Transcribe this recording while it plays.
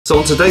So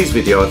on today's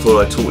video I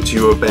thought I'd talk to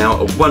you about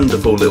a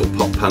wonderful little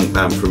pop punk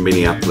band from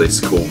Minneapolis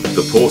called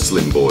the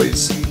Porcelain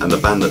Boys, and the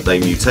band that they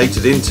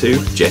mutated into,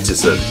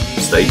 Jettison.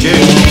 Stay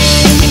tuned!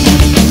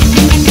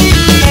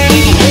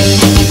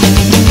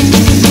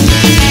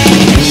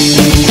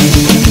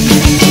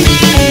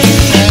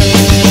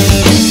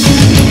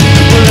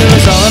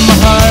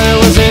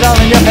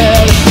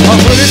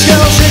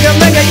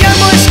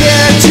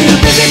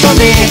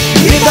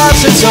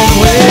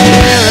 Somewhere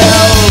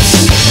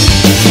else,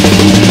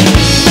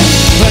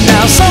 but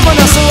now someone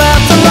else will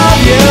have to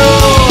love you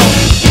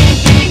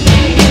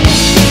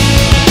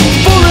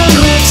for a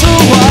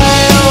little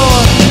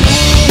while,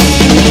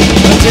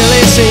 until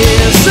he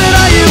sees that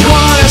all you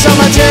want is a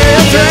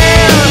material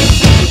dream.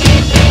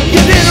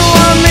 You didn't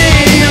want me,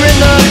 you're in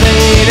the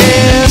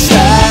latest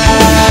style.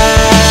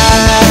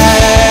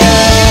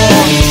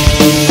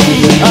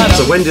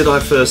 So when did I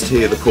first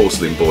hear the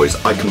Porcelain Boys?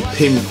 I can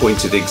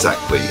pinpoint it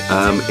exactly.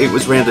 It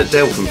was round at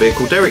Del from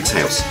Vehicle Derek's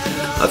house.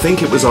 I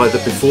think it was either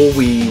before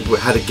we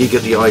had a gig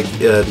at the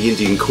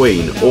Indian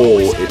Queen,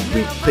 or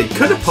it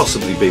could have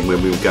possibly been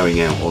when we were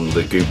going out on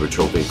the Goober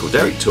Troll Vehicle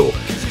Derek tour.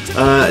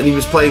 And he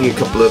was playing a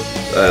couple of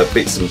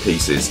bits and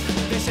pieces,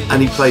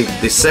 and he played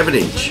this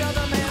 7-inch,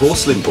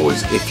 Porcelain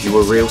Boys, If You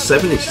Were Real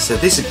 7-inch. He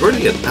said, "This is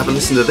brilliant, have a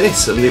listen to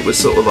this." And it was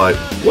sort of like,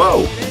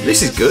 whoa,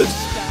 this is good.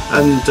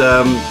 And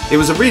it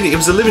was a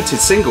limited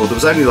single. There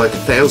was only like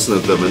 1,000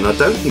 of them, and I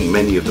don't think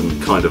many of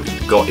them kind of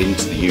got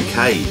into the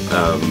UK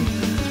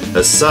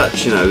as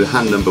such. You know,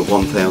 hand number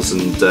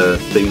 1,000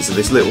 things of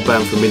this little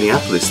band from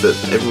Minneapolis that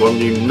everyone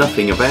knew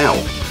nothing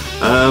about.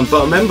 But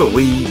I remember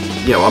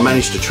I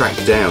managed to track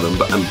down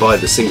and buy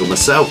the single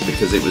myself,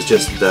 because it was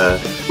just,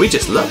 we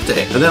just loved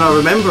it. And then I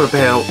remember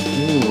about,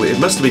 it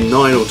must have been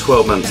 9 or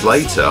 12 months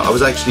later, I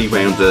was actually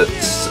round at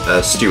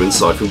Stu and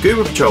Si from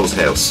Goober Patrol's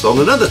house on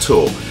another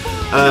tour.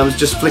 I was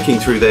just flicking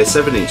through their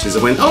 7-inches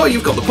and went, "Oh,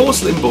 you've got the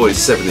Porcelain Boys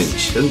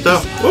 7-inch, and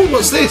oh,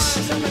 what's this?"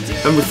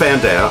 And I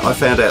found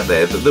out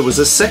there that there was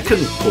a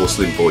second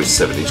Porcelain Boys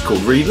 7-inch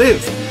called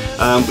Relive,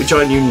 which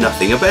I knew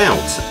nothing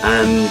about,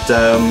 and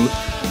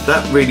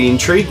that really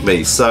intrigued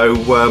me. So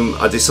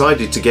I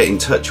decided to get in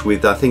touch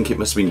with, I think it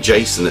must have been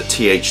Jason at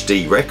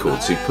THD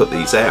Records who put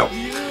these out,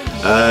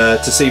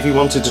 to see if he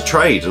wanted to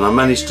trade, and I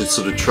managed to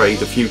sort of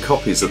trade a few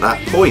copies at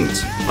that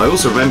point. I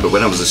also remember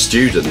when I was a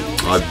student,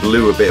 I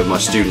blew a bit of my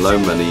student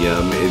loan money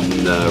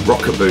in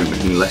Rock-A-Boom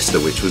in Leicester,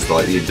 which was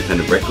like the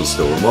independent record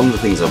store, and one of the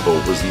things I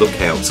bought was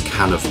Lookout's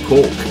Can of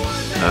Pork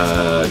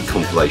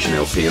compilation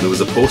LP, and there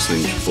was a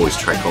Porcelain Boys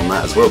track on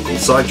that as well called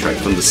Sidetrack,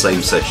 from the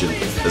same session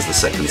as the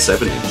second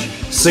 7-inch.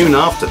 Soon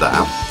after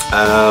that,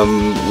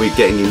 we're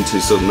getting into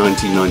sort of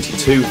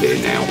 1992 here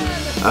now.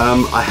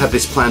 I had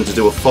this plan to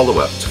do a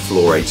follow-up to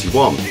Floor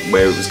 81,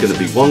 where it was going to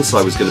be, one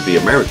side was going to be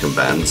American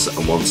bands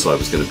and one side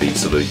was going to be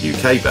sort of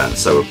UK bands.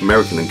 So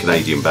American and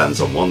Canadian bands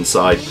on one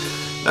side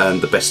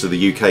and the best of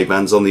the UK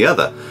bands on the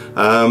other.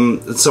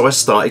 So I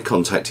started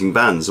contacting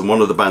bands, and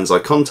one of the bands I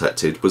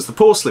contacted was the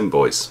Porcelain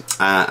Boys.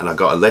 And I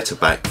got a letter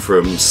back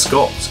from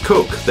Scott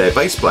Cook, their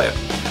bass player,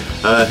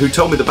 who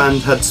told me the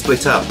band had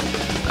split up.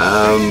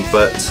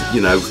 But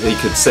you know, he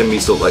could send me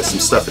sort of like some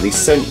stuff, and he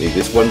sent me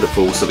this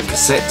wonderful sort of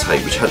cassette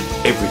tape which had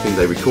everything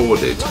they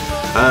recorded,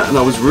 and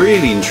I was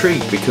really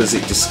intrigued because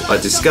I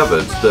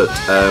discovered that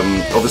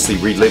obviously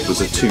Relive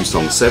was a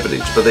 2-song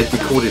 7-inch, but they'd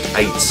recorded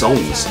 8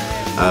 songs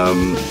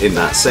in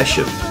that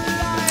session,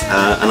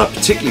 and I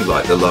particularly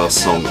liked the last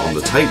song on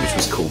the tape, which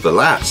was called The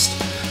Last,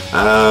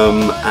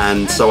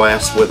 and so I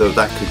asked whether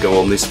that could go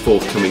on this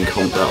forthcoming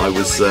comp that I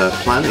was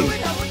planning,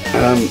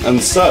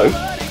 and so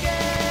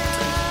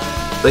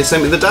they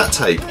sent me the DAT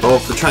tape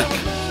of the track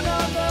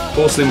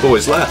Porcelain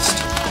Boys Last.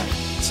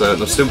 So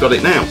I've still got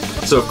it now.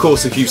 So of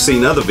course, if you've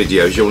seen other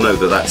videos, you'll know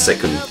that that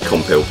second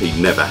comp LP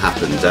never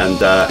happened, and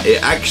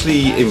it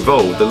actually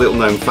involved, the little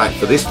known fact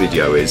for this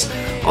video is,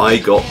 I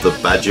got the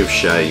badge of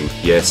shame.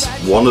 Yes,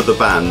 one of the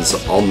bands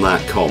on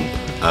that comp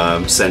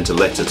sent a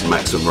letter to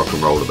Maximum Rock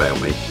and Roll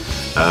about me,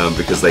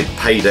 because they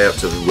paid out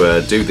to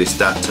do this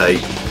DAT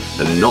tape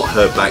and not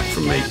heard back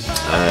from me,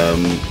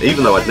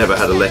 even though I'd never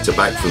had a letter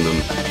back from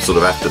them sort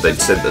of after they'd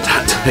sent the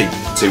DAT tape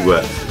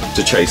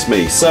to chase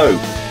me. So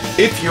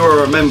if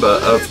you're a member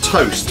of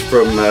Toast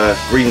from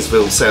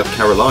Greensville, South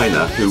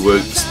Carolina, who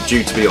were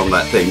due to be on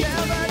that thing,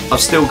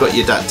 I've still got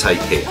your DAT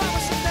tape here,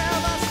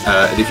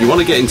 and if you want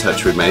to get in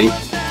touch with me,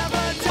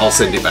 I'll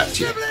send it back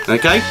to you,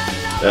 okay?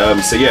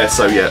 So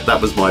yeah, that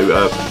was my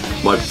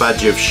my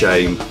badge of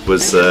shame,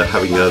 was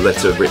having a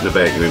letter written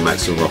about you in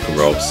Maximum Rock and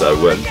Roll. So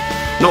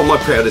not my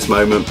proudest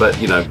moment, but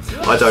you know,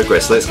 I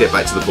digress. Let's get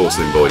back to the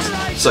Porcelain Boys.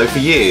 So for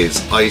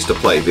years I used to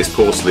play this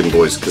Porcelain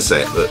Boys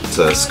cassette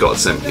that Scott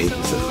sent me.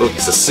 Look,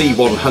 it's a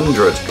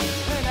C100,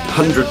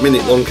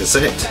 100-minute long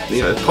cassette,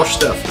 you know, posh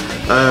stuff,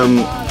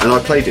 and I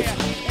played it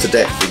to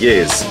death for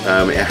years.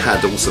 It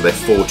had also their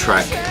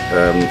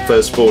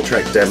first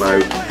 4-track demo,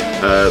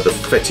 the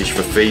Fetish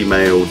for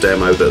Female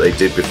demo that they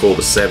did before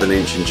the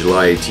 7-inch in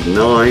July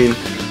 '89.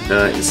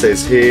 It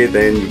says here,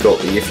 then you got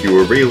the If You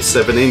Were Real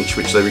 7-inch,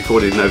 which they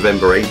recorded in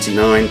November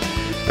 '89,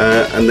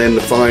 And then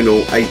the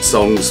final 8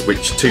 songs,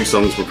 which 2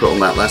 songs were put on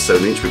that last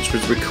 7-inch, which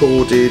was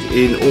recorded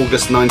in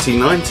August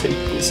 1990,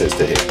 it says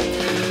to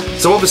here.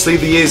 So obviously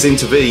the years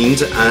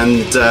intervened,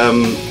 and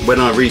when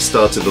I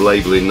restarted the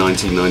label in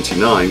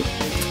 1999,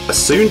 I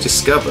soon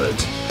discovered,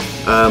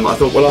 I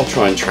thought, well, I'll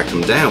try and track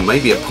them down.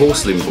 Maybe a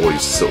Porcelain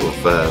Boys sort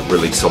of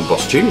release on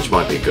Boss Tuneage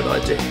might be a good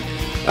idea.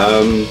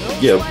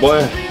 Yeah, why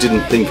I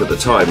didn't think at the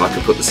time I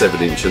could put the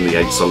 7-inch and the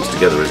 8 songs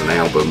together as an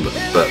album,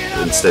 but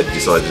instead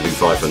decided to do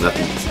 5 for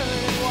nothing.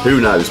 Who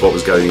knows what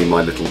was going in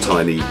my little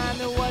tiny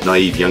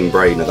naive young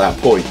brain at that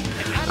point.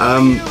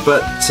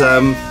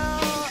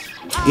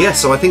 Yeah,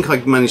 so I think I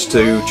managed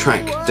to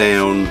track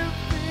down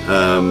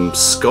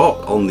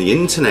Scott on the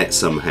internet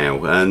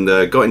somehow, and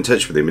got in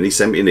touch with him, and he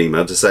sent me an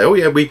email to say, oh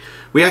yeah, we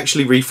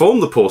actually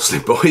reformed the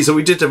Porcelain Boys, and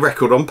we did a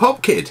record on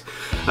Popkid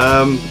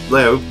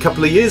a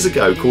couple of years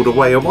ago called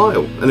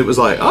Awhile, and it was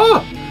like,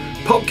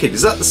 Popkid,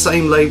 is that the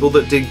same label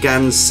that did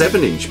Gan's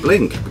 7-inch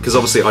Blink? Because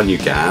obviously I knew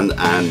Gan,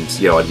 and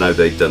you know, I know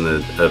they'd done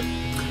a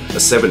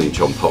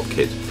 7-inch on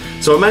Popkid.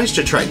 So I managed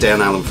to track down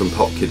Alan from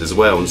Popkid as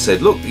well and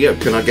said, look, yeah,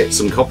 can I get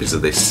some copies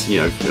of this? You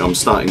know, I'm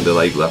starting the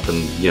label up,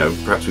 and you know,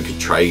 perhaps we could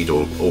trade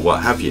or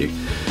what have you.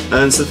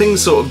 And so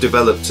things sort of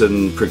developed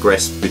and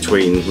progressed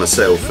between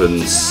myself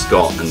and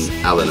Scott and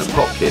Alan at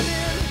Popkid.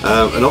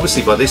 And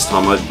obviously by this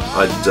time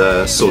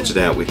I'd sorted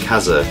out with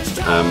Kaza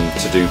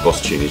to do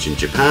Boss Tuneage in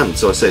Japan.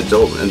 So I said,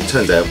 oh, and it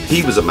turned out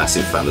he was a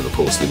massive fan of the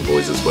Porcelain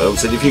Boys as well.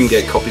 Said if you can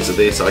get copies of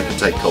this, I can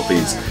take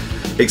copies,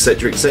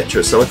 etc,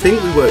 etc. So I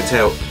think we worked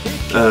out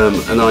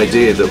an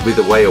idea that with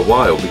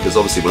Awhile, because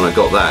obviously when I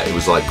got that, it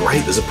was like,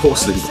 great, there's a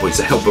Porcelain Boys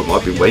album,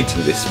 I've been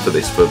waiting for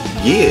this for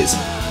years.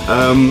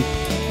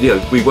 You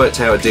know, we worked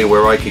out a deal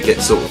where I could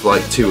get sort of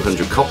like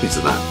 200 copies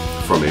of that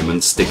from him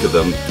and sticker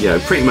them, you know,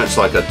 pretty much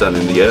like I'd done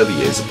in the early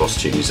years of Boss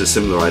Tuneage, a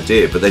similar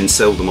idea, but then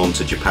sell them on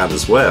to Japan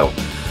as well.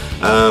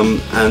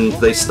 And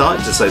they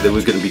started to say they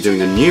were going to be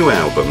doing a new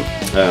album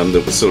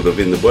that was sort of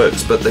in the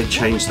works, but they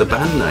changed the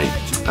band name,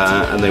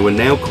 and they were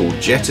now called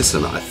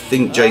Jettison. I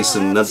think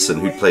Jason Knudsen,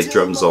 who played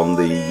drums on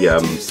the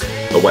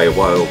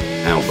Awhile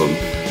album,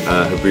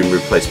 had been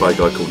replaced by a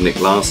guy called Nick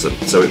Larson.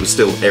 So it was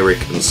still Eric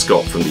and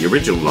Scott from the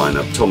original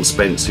lineup. Tom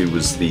Spence, who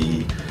was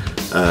the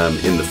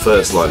in the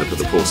first lineup of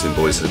the Porcelain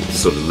Boys, had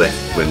sort of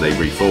left when they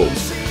reformed.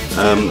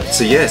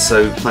 So yeah,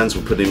 so plans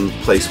were put in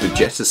place with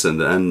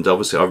Jettison, and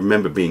obviously I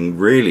remember being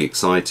really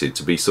excited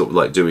to be sort of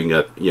like doing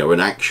a, you know, an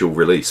actual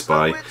release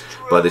by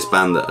this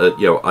band that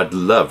you know, I'd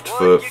loved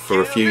for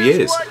a few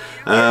years.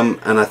 And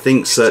I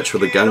think Search for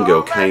the Gun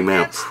Girl came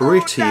out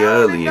pretty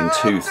early in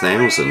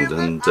 2000,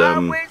 and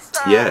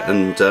yeah,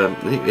 and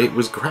it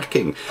was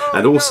cracking.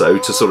 And also,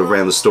 to sort of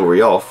round the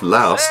story off,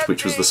 Last,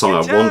 which was the song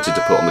I wanted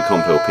to put on the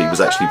comp LP,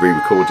 was actually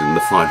re-recorded in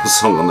the final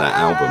song on that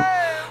album.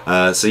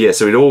 So yeah,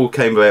 so it all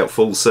came about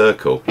full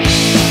circle.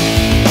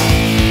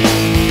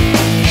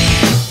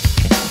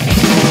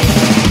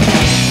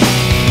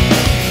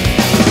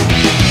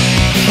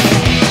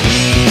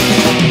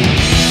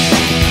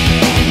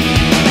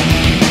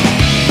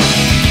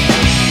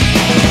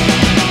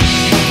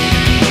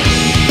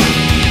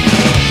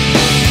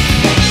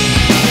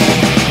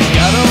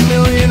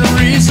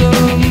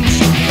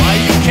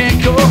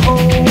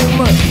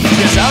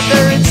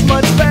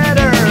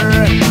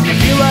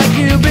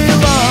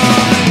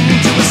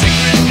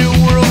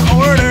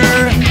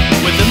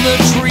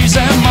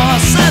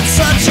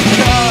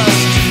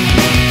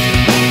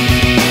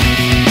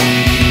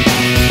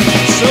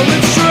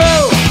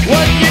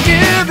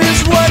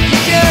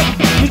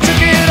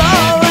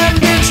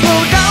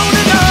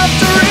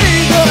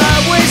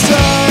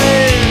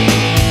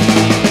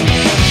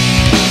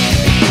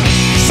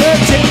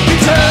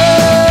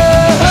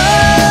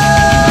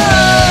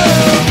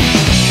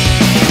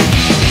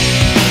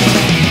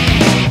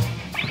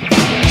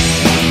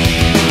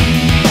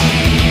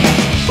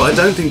 I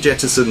don't think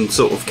Jettison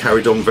sort of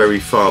carried on very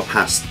far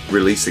past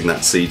releasing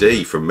that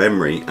CD from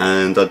memory,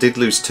 and I did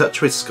lose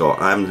touch with Scott.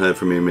 I haven't heard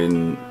from him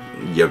in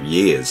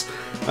years.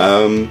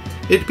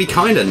 It'd be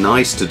kind of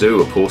nice to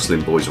do a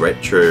Porcelain Boys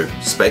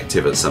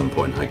retrospective at some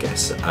point, I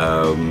guess.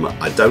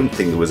 I don't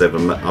think there was ever,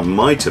 I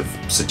might have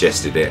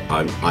suggested it,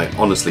 I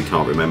honestly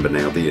can't remember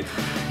now.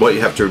 What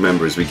you have to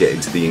remember as we get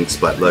into the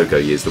Inksplat logo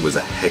years, there was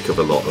a heck of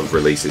a lot of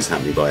releases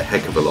happening by a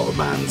heck of a lot of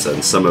bands,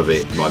 and some of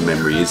it, my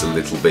memory is a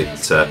little bit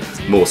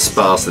more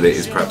sparse than it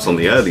is perhaps on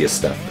the earlier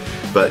stuff.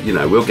 But you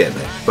know, we'll get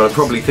there. But I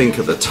probably think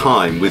at the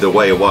time, with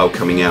Awhile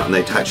coming out and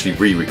they'd actually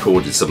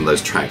re-recorded some of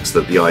those tracks,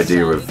 that the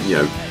idea of, you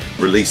know,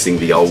 releasing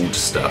the old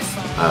stuff,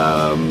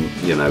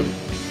 you know,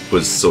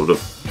 was sort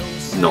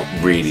of not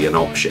really an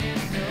option.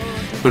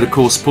 But of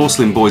course,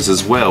 Porcelain Boys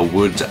as well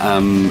would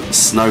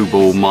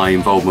snowball my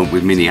involvement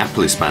with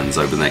Minneapolis bands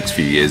over the next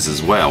few years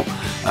as well.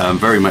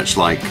 Very much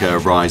like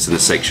Rise and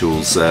the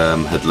Sexuals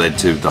had led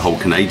to the whole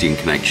Canadian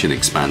connection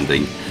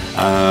expanding.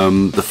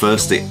 The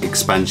first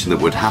expansion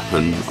that would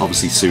happen,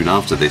 obviously soon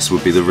after this,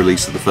 would be the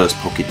release of the first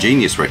Pocket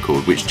Genius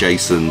record, which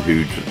Jason,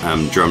 who'd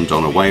drummed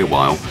on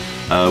Awhile,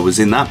 was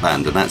in that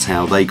band, and that's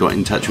how they got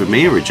in touch with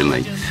me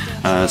originally.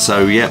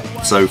 So yeah,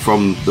 so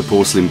from the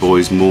Porcelain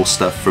Boys, more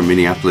stuff from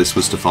Minneapolis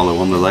was to follow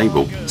on the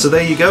label. So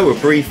there you go, a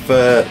brief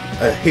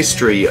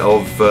history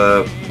of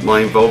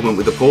my involvement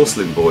with the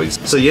Porcelain Boys.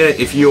 So yeah,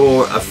 if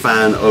you're a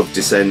fan of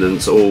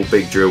Descendants or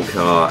Big Drill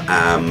Car,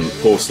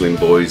 Porcelain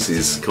Boys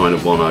is kind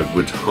of one I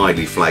would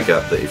highly flag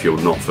up, that if you're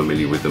not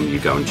familiar with them, you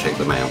go and check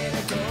them out.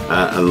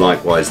 And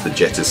likewise the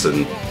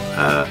Jettison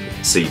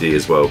CD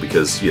as well,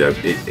 because, you know,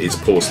 it's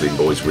Porcelain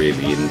Boys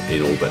really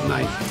in all but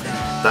name.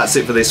 That's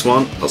it for this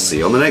one. I'll see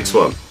you on the next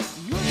one.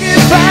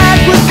 Looking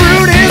back with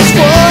prudence,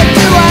 what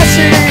do I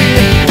see?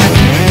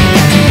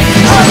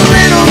 A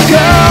little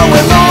girl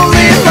with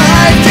only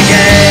life to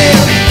gain,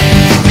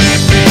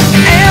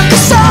 and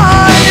the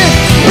sun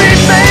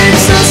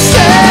remains the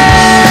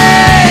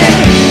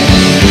same.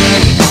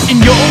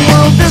 In your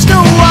world there's no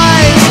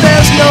wise,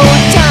 there's no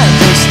time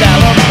for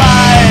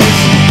alibis.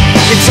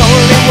 It's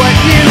only what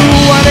you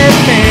wanted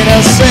me to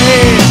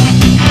say.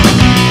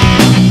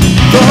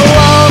 The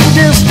long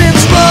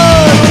distance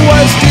run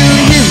was to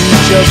you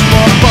just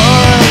for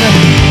fun.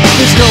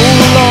 There's no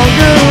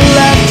longer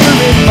laughter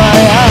in my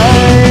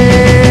eyes.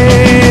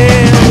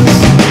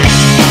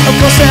 Of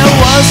course there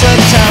was a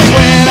time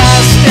when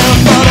I still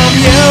thought of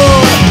you.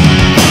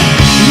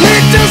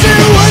 It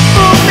doesn't work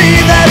for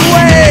me that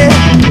way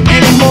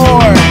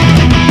anymore.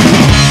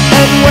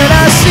 And when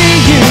I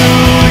see you,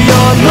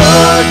 you're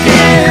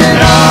looking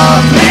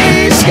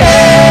awfully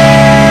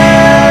scared.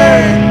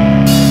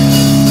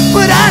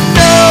 But I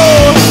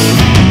know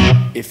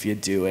if you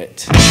do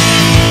it.